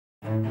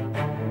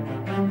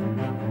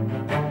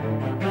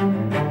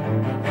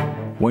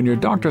When your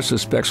doctor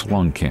suspects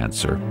lung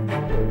cancer,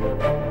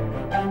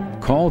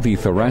 call the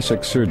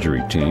Thoracic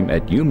Surgery Team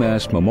at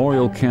UMass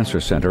Memorial Cancer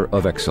Center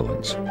of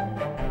Excellence.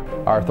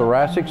 Our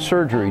thoracic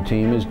surgery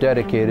team is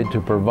dedicated to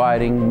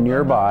providing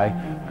nearby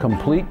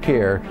complete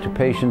care to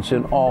patients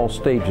in all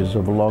stages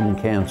of lung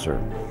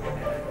cancer.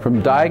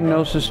 From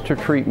diagnosis to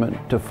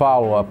treatment to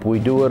follow-up, we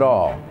do it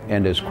all,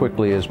 and as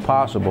quickly as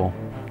possible,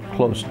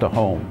 close to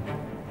home.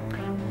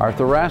 Our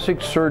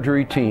thoracic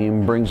surgery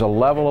team brings a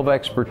level of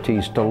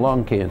expertise to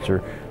lung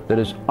cancer that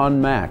is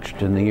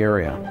unmatched in the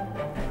area.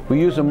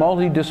 We use a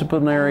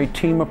multidisciplinary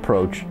team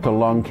approach to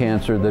lung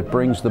cancer that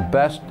brings the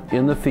best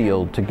in the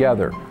field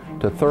together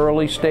to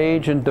thoroughly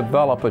stage and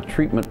develop a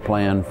treatment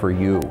plan for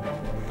you.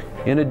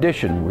 In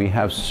addition, we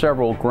have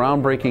several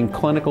groundbreaking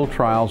clinical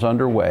trials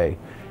underway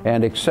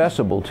and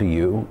accessible to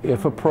you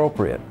if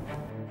appropriate.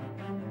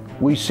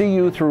 We see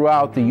you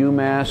throughout the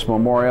UMass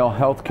Memorial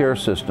Healthcare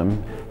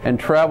System and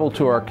travel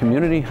to our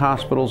community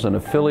hospitals and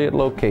affiliate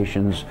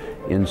locations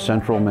in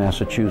central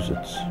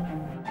Massachusetts.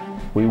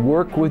 We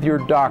work with your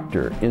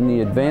doctor in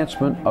the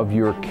advancement of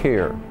your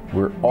care.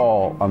 We're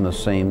all on the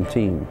same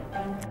team.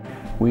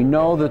 We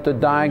know that the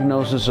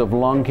diagnosis of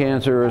lung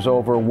cancer is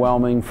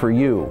overwhelming for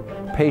you.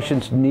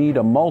 Patients need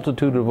a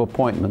multitude of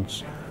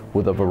appointments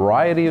with a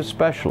variety of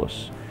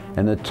specialists,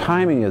 and the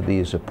timing of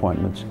these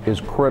appointments is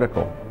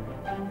critical.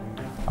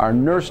 Our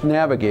nurse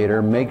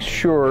navigator makes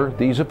sure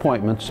these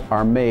appointments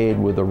are made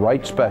with the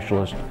right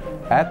specialist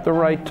at the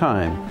right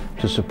time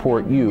to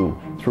support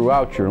you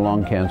throughout your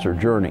lung cancer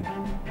journey.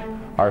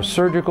 Our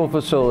surgical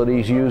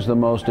facilities use the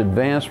most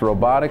advanced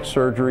robotic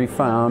surgery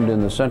found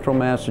in the central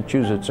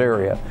Massachusetts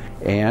area,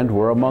 and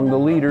we're among the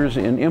leaders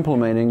in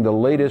implementing the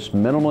latest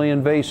minimally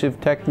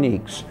invasive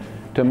techniques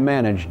to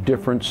manage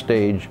different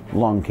stage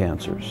lung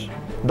cancers.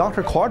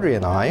 Dr. Quadri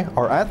and I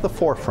are at the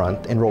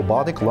forefront in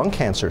robotic lung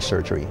cancer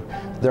surgery.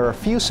 There are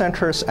few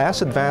centers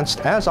as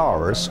advanced as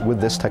ours with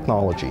this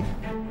technology.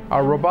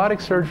 Our robotic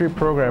surgery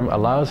program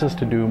allows us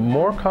to do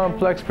more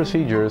complex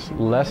procedures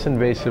less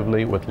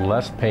invasively with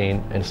less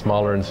pain and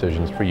smaller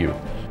incisions for you.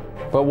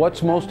 But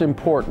what's most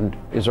important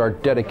is our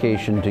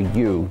dedication to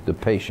you, the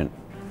patient.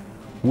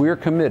 We're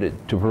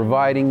committed to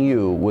providing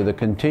you with a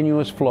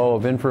continuous flow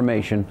of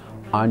information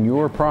on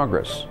your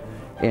progress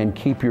and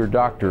keep your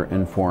doctor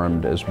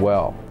informed as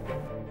well.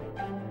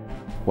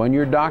 When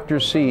your doctor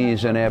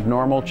sees an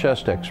abnormal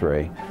chest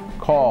X-ray,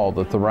 call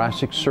the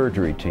Thoracic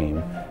Surgery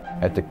Team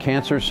at the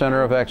Cancer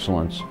Center of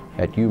Excellence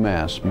at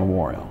UMass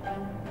Memorial.